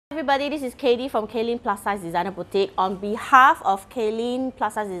everybody, this is Katie from Kaylene Plus Size Designer Boutique. On behalf of Kaylene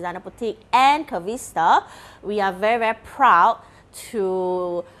Plus Size Designer Boutique and Kavista, we are very, very proud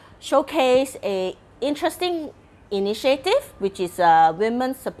to showcase a interesting initiative, which is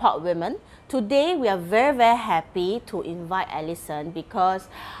Women Support Women. Today, we are very, very happy to invite Alison because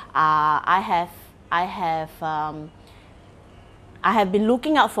I have been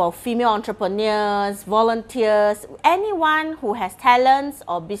looking out for female entrepreneurs, volunteers, anyone who has talents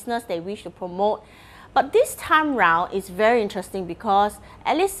or business they wish to promote. But this time round is very interesting because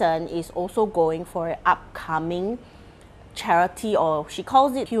Alison is also going for an upcoming charity, or she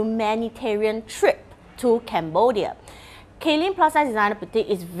calls it humanitarian trip to Cambodia. Kaylene Plus Size Designer Boutique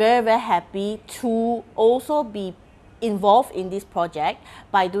is very, very happy to also be involved in this project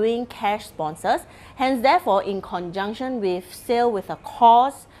by doing cash sponsors. Hence, therefore, in conjunction with Sale with a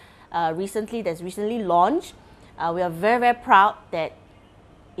Cause, that's recently launched, we are very, very proud that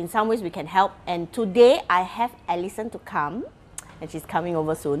in some ways we can help. And today I have Alison to come, and she's coming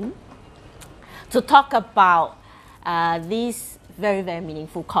over soon, to talk about this very, very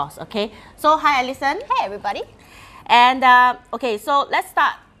meaningful cause. Okay, so hi Alison. Hey everybody. And okay, so let's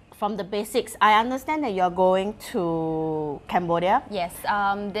start from the basics. I understand that you're going to Cambodia. Yes,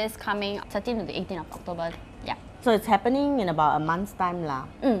 this coming 13th to the 18th of October. Yeah. So it's happening in about a month's time lah.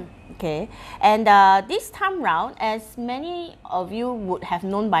 Okay. And this time round, as many of you would have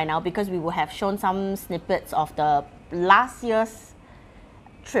known by now, because we will have shown some snippets of the last year's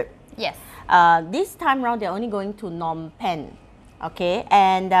trip. Yes. This time round, they're only going to Phnom Penh. Okay.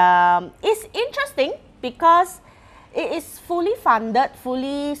 And it's interesting because it is fully funded,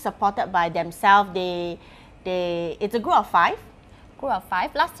 fully supported by themselves. It's a group of 5. Group of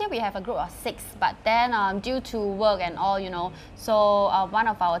 5. Last year we have a group of 6, but then due to work and all, so one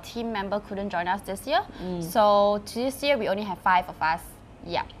of our team member couldn't join us this year. So this year we only have 5 of us.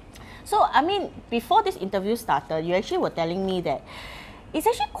 Yeah. So I mean, before this interview started, you actually were telling me that it's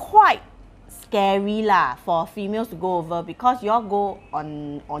actually quite scary lah for females to go over because you all go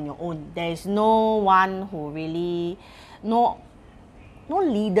on your own. There is no one who really, no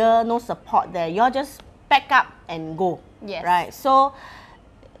leader, no support there. You all just pack up and go. Yes. Right. So,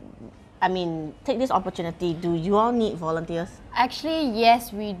 I mean, take this opportunity. Do you all need volunteers? Actually,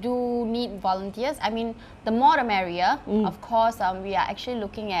 yes, we do need volunteers. I mean, the more the merrier. Of course, we are actually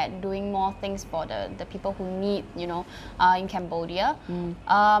looking at doing more things for the people who need, in Cambodia.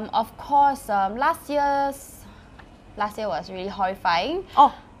 Of course, last year was really horrifying.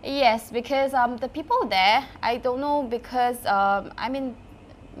 Oh. Yes, because the people there, I don't know, because I mean,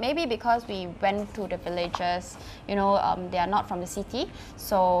 maybe because we went to the villages, they are not from the city,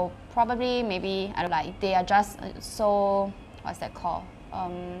 so probably maybe I don't like they are just so, what's that called?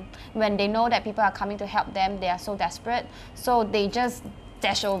 When they know that people are coming to help them, they are so desperate, so they just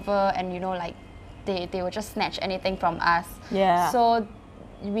dash over and they will just snatch anything from us. Yeah. So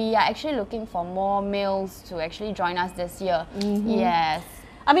we are actually looking for more males to actually join us this year. Yes.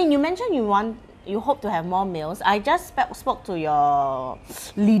 I mean, you mentioned you hope to have more males. I just spoke to your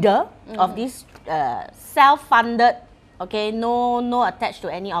leader of this self-funded, okay, no attached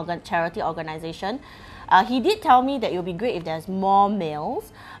to any charity organization. He did tell me that it would be great if there's more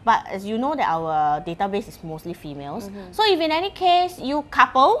males, but as you know that our database is mostly females. So if in any case you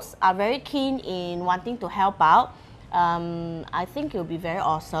couples are very keen in wanting to help out, I think it will be very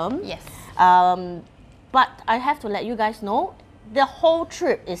awesome. Yes. But I have to let you guys know, the whole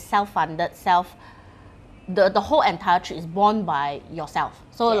trip is self-funded, the whole entire trip is borne by yourself.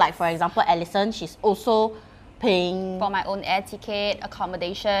 So like for example, Alison, she's also paying for my own air ticket,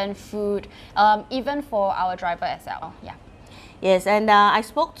 accommodation, food, even for our driver as well. Yeah. Yes, and I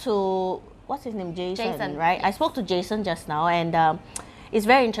spoke to, what's his name? Jason, right? Yes. I spoke to Jason just now, and it's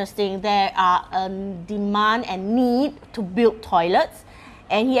very interesting. There are a demand and need to build toilets,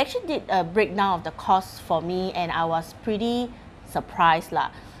 and he actually did a breakdown of the cost for me, and I was pretty surprised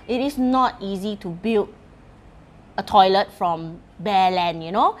lah. It is not easy to build a toilet from bare land,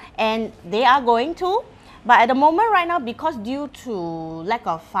 and they are going to. But at the moment right now, because due to lack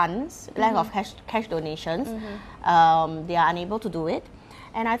of funds, lack of cash donations, they are unable to do it.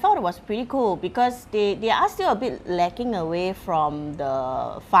 And I thought it was pretty cool because they are still a bit lacking away from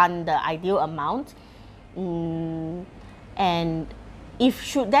the ideal amount. And if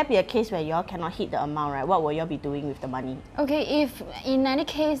should that be a case where y'all cannot hit the amount, right, what will y'all be doing with the money? Okay, if in any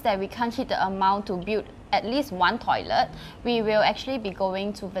case that we can't hit the amount to build at least one toilet, we will actually be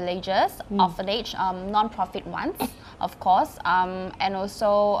going to villages, orphanage, non-profit ones, of course, and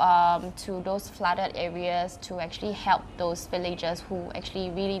also to those flooded areas to actually help those villagers who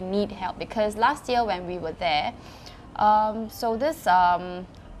actually really need help. Because last year when we were there, so this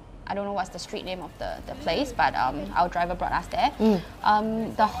I don't know what's the street name of the place, but our driver brought us there.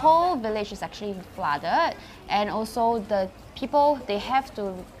 The whole village is actually flooded, and also the people, they have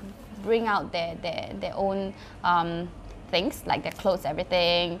to bring out their own things, like their clothes,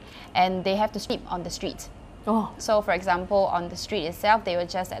 everything, and they have to sleep on the street. Oh. So for example, on the street itself, they were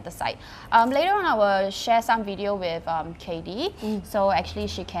just at the side. Later on, I will share some video with KD, so actually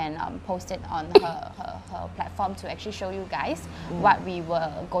she can post it on her platform to actually show you guys what we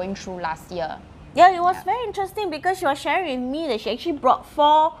were going through last year. Yeah, it was very interesting because she was sharing with me that she actually brought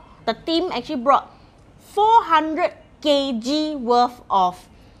the team actually brought 400 kg worth of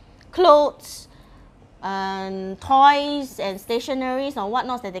clothes and toys and stationaries and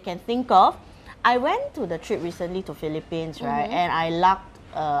whatnot that they can think of. I went to the trip recently to Philippines, right? And I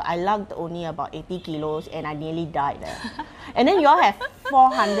lugged only about 80 kilos and I nearly died there. And then you all have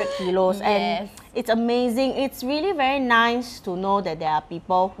 400 kilos and it's amazing. It's really very nice to know that there are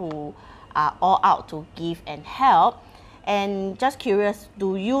people who are all out to give and help. And just curious,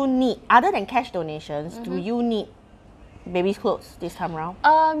 do you need, other than cash donations, do you need baby clothes this time around?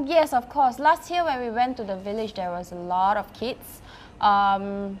 Yes, of course. Last year when we went to the village, there was a lot of kids.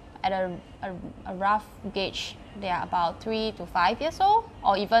 At a rough gauge, they are about 3 to 5 years old,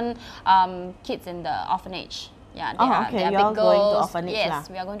 or even kids in the orphanage. Yeah, they are big girls. Going to orphanage. Yes,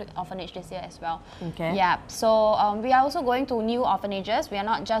 we are going to orphanage this year as well. Okay. Yeah, so we are also going to new orphanages. We are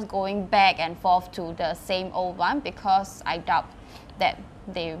not just going back and forth to the same old one, because I doubt that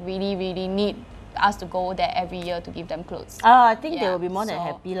they really need us to go there every year to give them clothes. I think they will be more than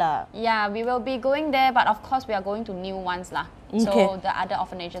happy lah. Yeah, we will be going there, but of course we are going to new ones lah. So the other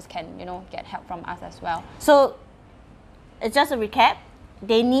orphanages can, get help from us as well. So it's just a recap.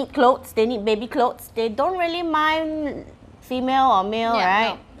 They need clothes. They need baby clothes. They don't really mind female or male,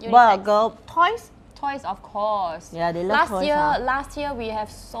 right? No, boy or girl. Toys. Toys, of course. Yeah, they love toys. Last year we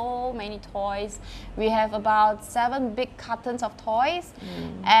have so many toys. We have about 7 big cartons of toys,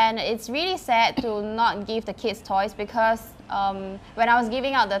 and it's really sad to not give the kids toys, because when I was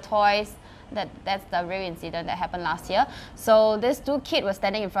giving out the toys, that's the real incident that happened last year. So these 2 kids were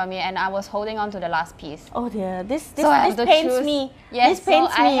standing in front of me, and I was holding on to the last piece. Oh dear, this so pains me. Yes, this pains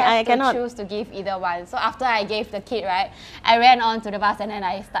me. I cannot choose to give either one. So after I gave the kid, right, I ran on to the bus and then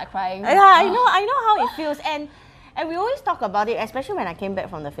I start crying. Yeah, I know how it feels, and we always talk about it, especially when I came back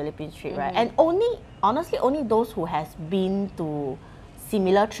from the Philippines trip, right? And honestly, only those who has been to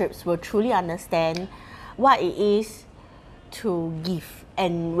similar trips will truly understand what it is to give.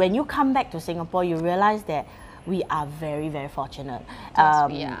 And when you come back to Singapore, you realize that we are very, very fortunate.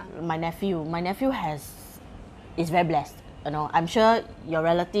 Yes, we are. My nephew is very blessed. I'm sure your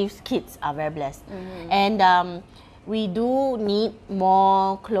relatives' kids are very blessed. And we do need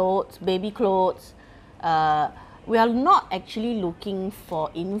more clothes, baby clothes. We are not actually looking for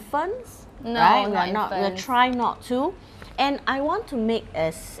infants, right? We're trying not to. And I want to make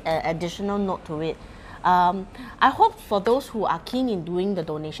an additional note to it. I hope for those who are keen in doing the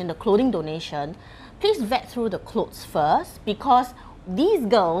donation, the clothing donation, please vet through the clothes first, because these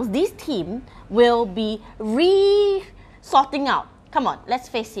girls, this team will be sorting out. Come on, let's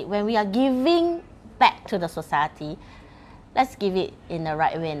face it, when we are giving back to the society, let's give it in the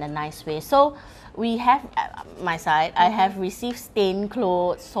right way, in a nice way. So we have, my side, I have received stained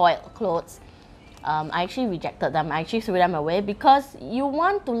clothes, soiled clothes. I actually rejected them. I actually threw them away, because you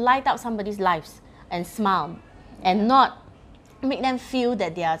want to light up somebody's lives and smile, and not make them feel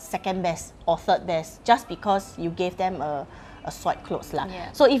that they are second best or third best just because you gave them a soiled clothes lah.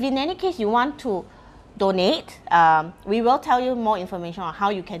 So if in any case you want to donate, we will tell you more information on how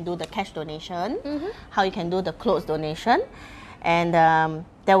you can do the cash donation, how you can do the clothes donation, and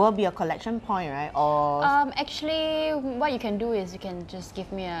there will be a collection point, right? Or actually, what you can do is you can just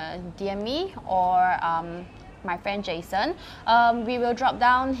give me a DM me, or my friend Jason. We will drop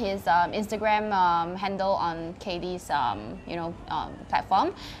down his Instagram handle on KD's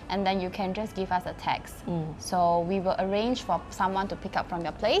platform, and then you can just give us a text. So we will arrange for someone to pick up from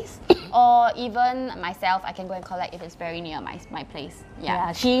your place, or even myself, I can go and collect if it's very near my place.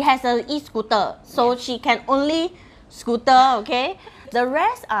 Yeah, she has an e-scooter, so she can only scooter, okay? The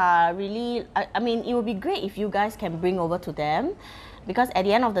rest are really, I mean, it would be great if you guys can bring over to them, because at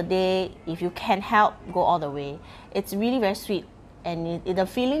the end of the day, if you can help, go all the way. It's really very sweet, and the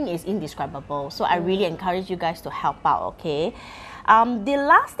feeling is indescribable. So I really encourage you guys to help out, okay? The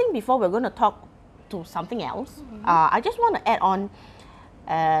last thing before we're going to talk to something else, I just want to add on,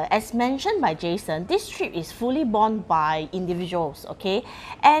 as mentioned by Jason, this trip is fully borne by individuals, okay?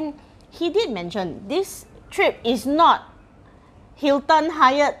 And he did mention this trip is not Hilton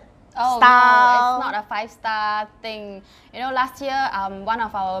hired Oh style? no, it's not a 5-star thing. You know, last year, one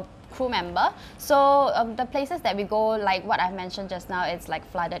of our crew member, so the places that we go, like what I mentioned just now, it's like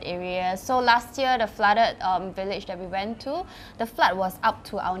flooded areas. So last year, the flooded village that we went to, the flood was up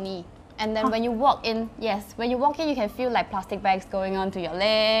to our knee. And then when you walk in, yes, when you walk in, you can feel like plastic bags going onto your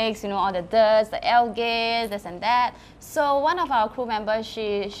legs, you know, all the dirt, the algae, this and that. So one of our crew members,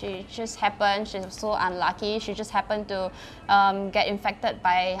 she just happened, she's so unlucky, she just happened to get infected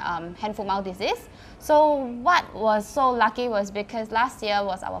by hand, foot, mouth disease. So what was so lucky was because last year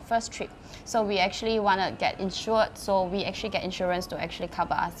was our first trip. So we actually want to get insured, so we actually get insurance to actually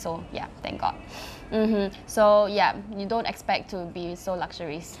cover us. So yeah, thank God. So yeah, you don't expect to be so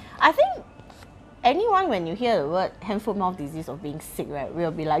luxurious. I think anyone, when you hear the word hand, foot, mouth disease or being sick, right, will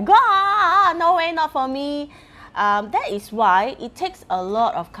be like, ah, no way, not for me. That is why it takes a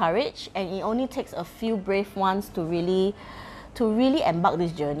lot of courage, and it only takes a few brave ones to really embark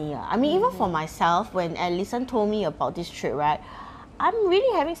this journey. I mean, even for myself, when Alison told me about this trip, right, I'm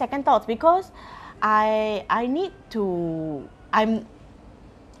really having second thoughts because I need to, I'm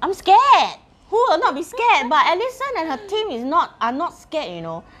scared. Who will not be scared? But Alison and her team are not scared, you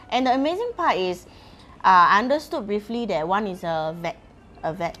know. And the amazing part is, I understood briefly that one is a vet.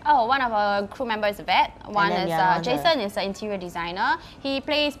 Oh, one of our crew members is a vet. One is Jason is an interior designer. He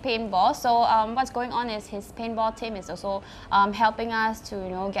plays paintball. So what's going on is his paintball team is also helping us to,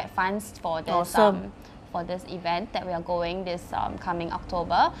 you know, get funds for this. Awesome. For this event that we are going this coming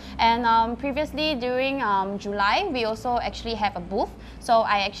October. And previously during July, we also actually have a booth. So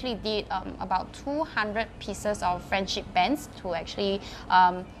I actually did about 200 pieces of friendship bands to actually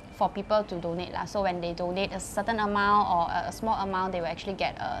for people to donate. So when they donate a certain amount or a small amount, they will actually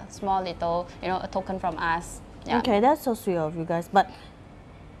get a small little, you know, a token from us. Yeah. Okay, that's so sweet of you guys. But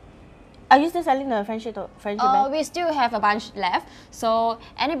are you still selling the friendship band? We still have a bunch left. So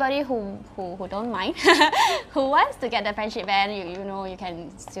anybody who don't mind, who wants to get the friendship band, you know, you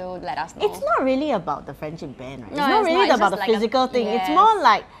can still let us know. It's not really about the friendship band, right? No, it's not really about the like physical thing. Yes. It's more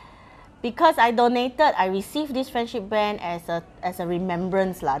like, because I donated, I received this friendship band as a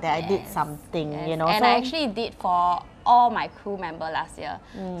remembrance that I did something, you know. And so I actually did for all my crew member last year.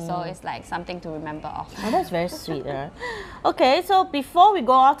 So it's like something to remember of. Oh, that's very sweet. Okay, so before we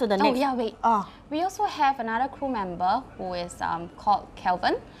go on to the next... Oh yeah, wait. We also have another crew member who is called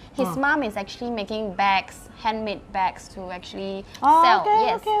Kelvin. His mom is actually making bags, handmade bags to actually sell. Okay,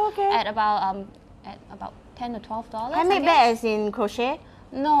 yes, okay. At about $10 to $12. Handmade bags in crochet?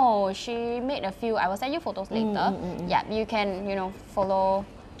 No, she made a few. I will send you photos later. Yeah, you can, you know, follow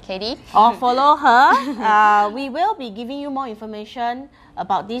Katie. Or follow her. We will be giving you more information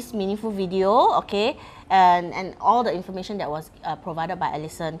about this meaningful video, okay? And all the information that was provided by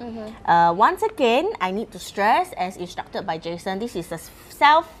Alison. Once again, I need to stress, as instructed by Jason, this is a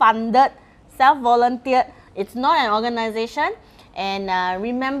self-funded, self-volunteered. It's not an organization. And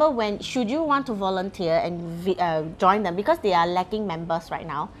remember, should you want to volunteer and join them, because they are lacking members right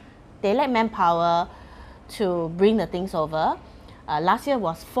now, they lack manpower to bring the things over. Last year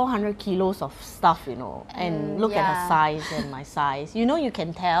was 400 kilos of stuff, you know, and look at her size and my size. You know, you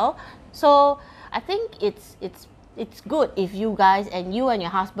can tell. So I think it's good if you guys and your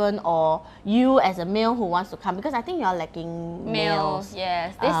husband, or you as a male who wants to come, because I think you are lacking males.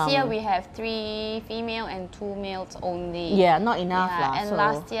 Yes, this year we have 3 female and 2 males only. Yeah, not enough. And so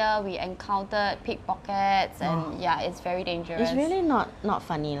last year we encountered pickpockets, and yeah, it's very dangerous. It's really not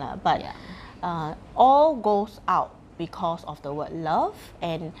funny, but all goes out because of the word love,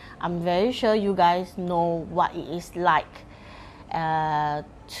 and I'm very sure you guys know what it is like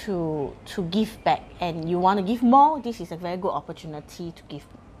to give back, and you want to give more. This is a very good opportunity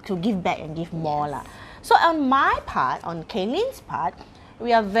to give back and give more. So on my part, on Kaylene's part,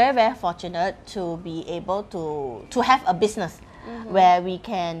 we are very, very fortunate to be able to have a business where we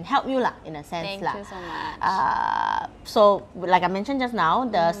can help you in a sense. Thank you so much. So like I mentioned just now,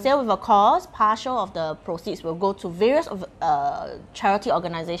 the sale with a cause, partial of the proceeds will go to various charity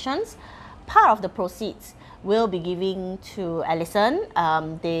organizations. Part of the proceeds will be giving to Alison. I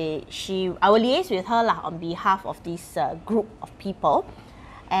will liaise with her on behalf of this group of people.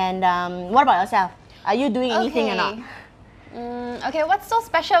 And what about yourself? Are you doing anything or not? Okay, what's so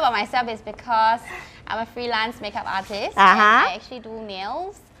special about myself is because I'm a freelance makeup artist. And I actually do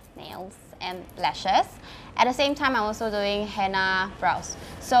nails and lashes. At the same time, I'm also doing henna brows.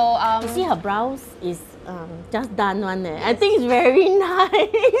 So you see, her brows is just done one. I think it's very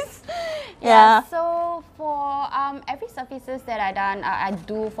nice. Yeah. So for every services that I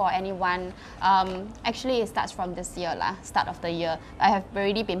do for anyone, actually it starts from this year, start of the year. I have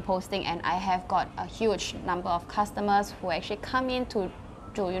already been posting, and I have got a huge number of customers who actually come in to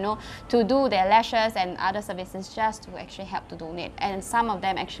to, you know, to do their lashes and other services just to actually help to donate. And some of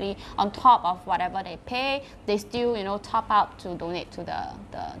them actually, on top of whatever they pay, they still, you know, top up to donate to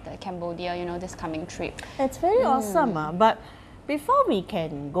the Cambodia, you know, this coming trip. It's very awesome. But before we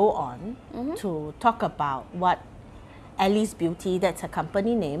can go on to talk about what Alice Beauty, that's her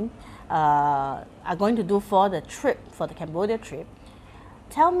company name, are going to do for the trip, for the Cambodia trip,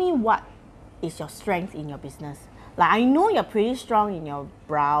 tell me what is your strength in your business. Like, I know you're pretty strong in your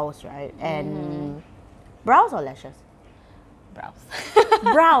brows, right? And brows or lashes? Brows.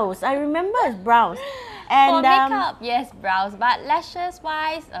 Brows. I remember it's brows. And for makeup, yes, brows. But lashes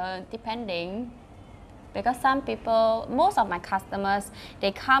wise, depending. Because some people, most of my customers,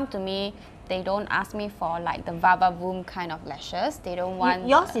 they come to me, they don't ask me for like the Vava Voom kind of lashes. They don't want...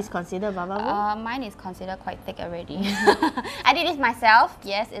 Yours is considered Vava Voom? Mine is considered quite thick already. I did it myself.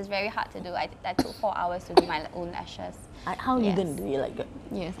 Yes, it's very hard to do. I took 4 hours to do my own lashes. How are you going to do it like that?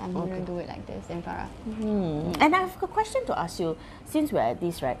 Yes, I'm going to do it like this in Farah. And I have a question to ask you, since we're at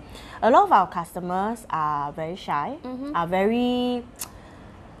this, right? A lot of our customers are very shy, are very...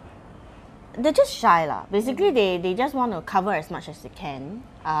 They're just shy lah. Basically, they just want to cover as much as they can.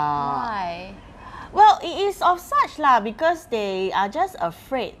 Why? Well, it is of such lah, because they are just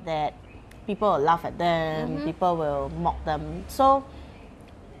afraid that people will laugh at them, people will mock them. So,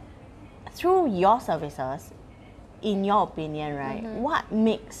 through your services, in your opinion, right, what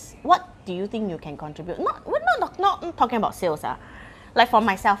do you think you can contribute? We're not talking about sales. Like for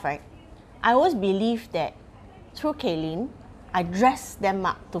myself, right, I always believe that through kaylene, I dress them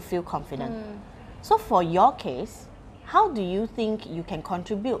up to feel confident. So for your case, how do you think you can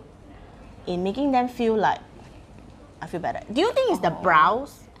contribute in making them feel like, I feel better? Do you think it's the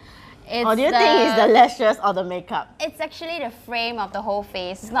brows? Or do you think it's the lashes or the makeup? It's actually the frame of the whole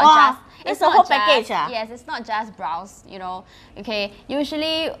face. It's not just... It's a whole package. Yes, it's not just brows, you know. Okay,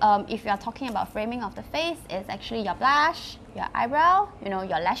 usually if you're talking about framing of the face, it's actually your blush, your eyebrow, you know,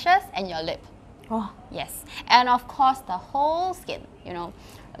 your lashes and your lip. Yes, and of course the whole skin, you know.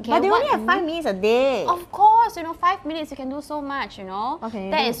 Okay, but they only have 5 minutes a day. Of course, you know, 5 minutes you can do so much, you know.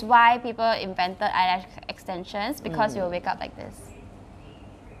 Okay. That is why people invented eyelash extensions, because you'll wake up like this.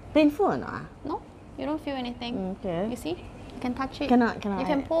 Painful or not? No, you don't feel anything. Okay. You see? You can touch it. Cannot. You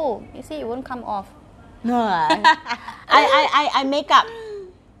can pull. You see, it won't come off. No, I make up.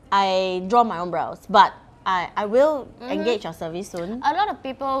 I draw my own brows, but I will engage your service soon. A lot of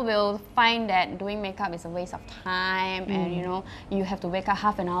people will find that doing makeup is a waste of time, and you know, you have to wake up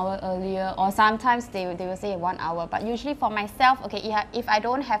half an hour earlier, or sometimes they will say 1 hour. But usually for myself, okay, if I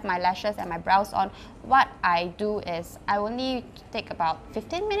don't have my lashes and my brows on, what I do is I only take about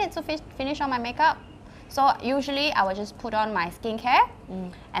 15 minutes to finish on my makeup. So usually I will just put on my skincare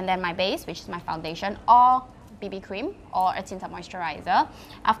and then my base, which is my foundation, or BB cream or a tinted moisturizer.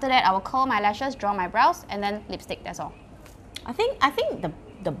 After that, I will curl my lashes, draw my brows, and then lipstick. That's all. I think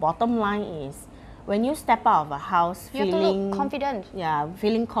the bottom line is when you step out of a house you have to look confident. Yeah,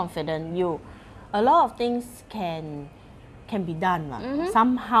 feeling confident. A lot of things can be done.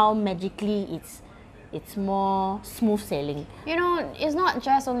 Somehow magically it's more smooth sailing. You know, it's not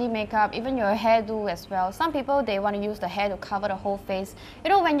just only makeup, even your hairdo as well. Some people, they want to use the hair to cover the whole face. You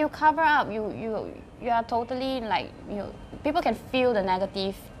know, when you cover up, you are totally like, people can feel the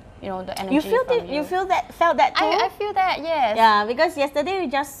negative, you know, the energy. You felt that too? I feel that, yes. Yeah, because yesterday we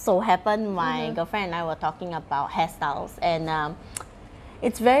just so happened my girlfriend and I were talking about hairstyles, and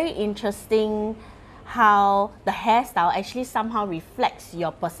it's very interesting how the hairstyle actually somehow reflects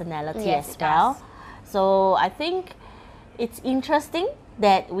your personality as well. So I think it's interesting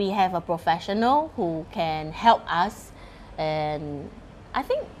that we have a professional who can help us, and I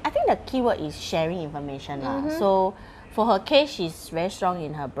think the keyword is sharing information. So for her case, she's very strong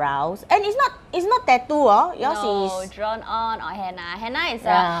in her brows, and it's not tattoo. Yours is drawn on or henna. Henna is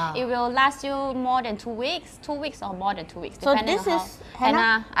it will last you more than 2 weeks, 2 weeks or more than 2 weeks. So this is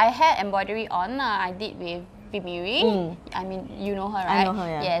henna. I had embroidery on. I did with Vimiri. I mean, you know her, right? I know her,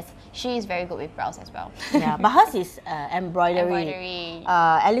 yeah. Yes, she is very good with brows as well. Yeah, but hers is embroidery. Embroidery.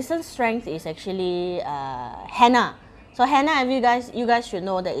 Allison's strength is actually henna. So henna, you guys should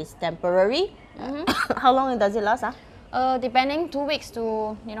know that it's temporary. How long does it last? Depending 2 weeks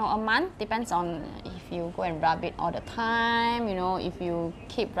to a month. Depends on if you go and rub it all the time. You know, if you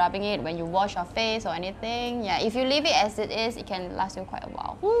keep rubbing it when you wash your face or anything. Yeah, if you leave it as it is, it can last you quite a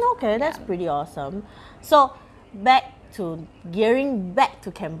while. Okay, that's pretty awesome. So gearing back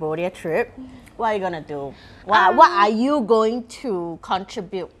to Cambodia trip, what are you gonna do? What are you going to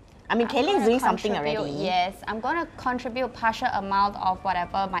contribute? I mean, Kaylene is doing something contribute- already. Yes, I'm going to contribute partial amount of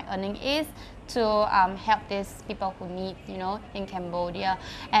whatever my earning is to help these people who need, you know, in Cambodia.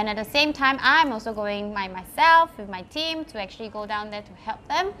 And at the same time, I'm also going myself with my team to actually go down there to help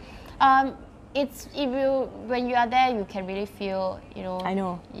them. When you are there, you can really feel, you know. I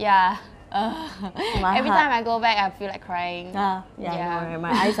know. Yeah. My Every heart. time I go back, I feel like crying. Yeah, I know, right?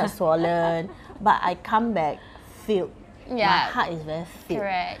 My eyes are swollen, but I come back filled. Yeah. My heart is very filled.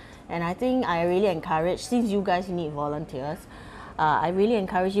 Correct. And I think I really encourage, since you guys need volunteers, I really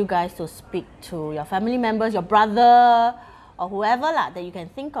encourage you guys to speak to your family members, your brother, or whoever that you can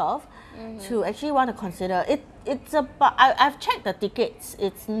think of, to actually want to consider it. It's about, I've checked the tickets.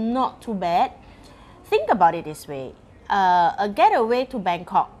 It's not too bad. Think about it this way: a getaway to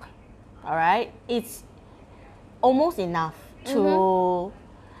Bangkok, all right, it's almost enough to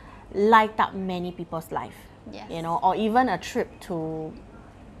light up many people's life. Yes. You know, or even a trip to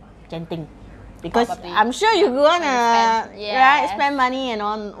Genting. Because Probably. I'm sure you're gonna spend, yes. right, spend money and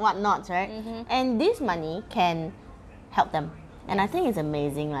on whatnot, right? And this money can help them. And I think it's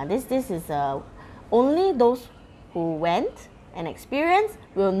amazing. This is only those who went and experienced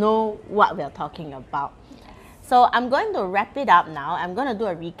will know what we're talking about. So I'm going to wrap it up now. I'm going to do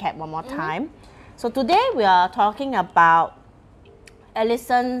a recap one more time. So today we are talking about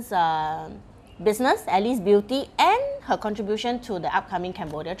Allison's business, Alice Beauty, and her contribution to the upcoming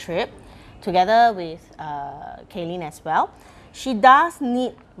Cambodia trip, together with Kaylene as well. She does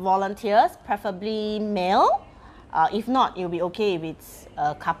need volunteers, preferably male. If not, it'll be okay if it's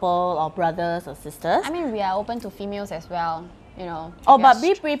a couple or brothers or sisters. I mean, we are open to females as well, you know. Oh, if you're but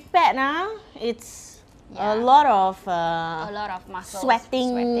be prepared now. It's Yeah. a lot of a lot of muscles,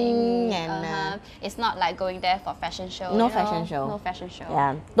 sweating and it's not like going there for fashion show. no you know? fashion show. No fashion show.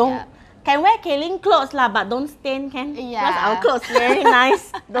 yeah. Don't can wear Kaylene clothes lah, but don't stain, can? Yeah. Because our clothes very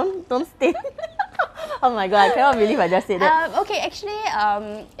nice. Don't stain. Oh my god, I cannot believe I just said that. Okay, actually,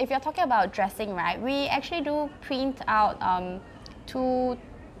 if you're talking about dressing, right, we actually do print out 2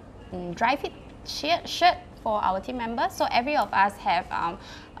 dry fit shirt for our team members. So every of us have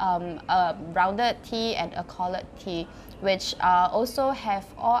a rounded tee and a collared tee, which also have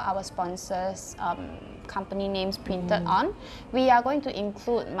all our sponsors' company names printed on. We are going to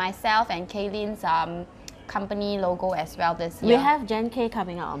include myself and Kaylene's company logo as well this year. We have Jen K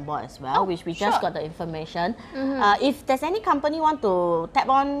coming out on board as well, which we just sure. got the information. If there's any company want to tap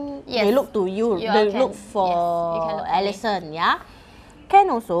on, Yes. they look to you. You They can- look yes, for you can look for me. Allison, yeah? Can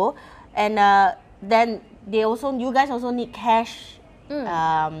also. And then you guys also need cash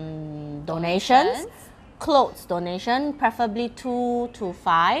donations, clothes donation, preferably 2 to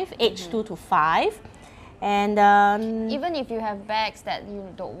 5, age 2 to 5. And Even if you have bags that you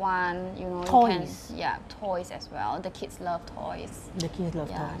don't want, you know, Toys. you can, toys as well. The kids love toys. the kids love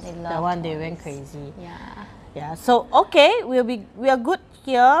Yeah, toys. they That love one they went toys. crazy. Yeah. Yeah, so okay, we are good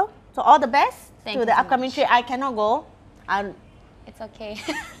here. So all the best Thank to you the so upcoming much. trip. I cannot go. It's okay.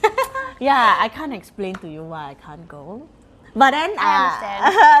 Yeah, I can't explain to you why I can't go. But then I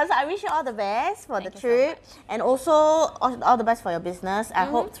understand. so I wish you all the best for the Thank you so trip, much. and also all the best for your business. I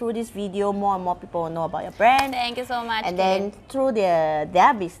hope through this video more and more people will know about your brand. Thank you so much. And then through their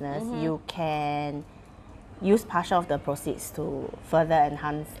business, you can use partial of the proceeds to further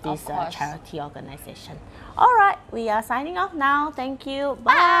enhance this course. charity organization. All right, we are signing off now. Thank you.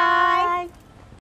 Bye.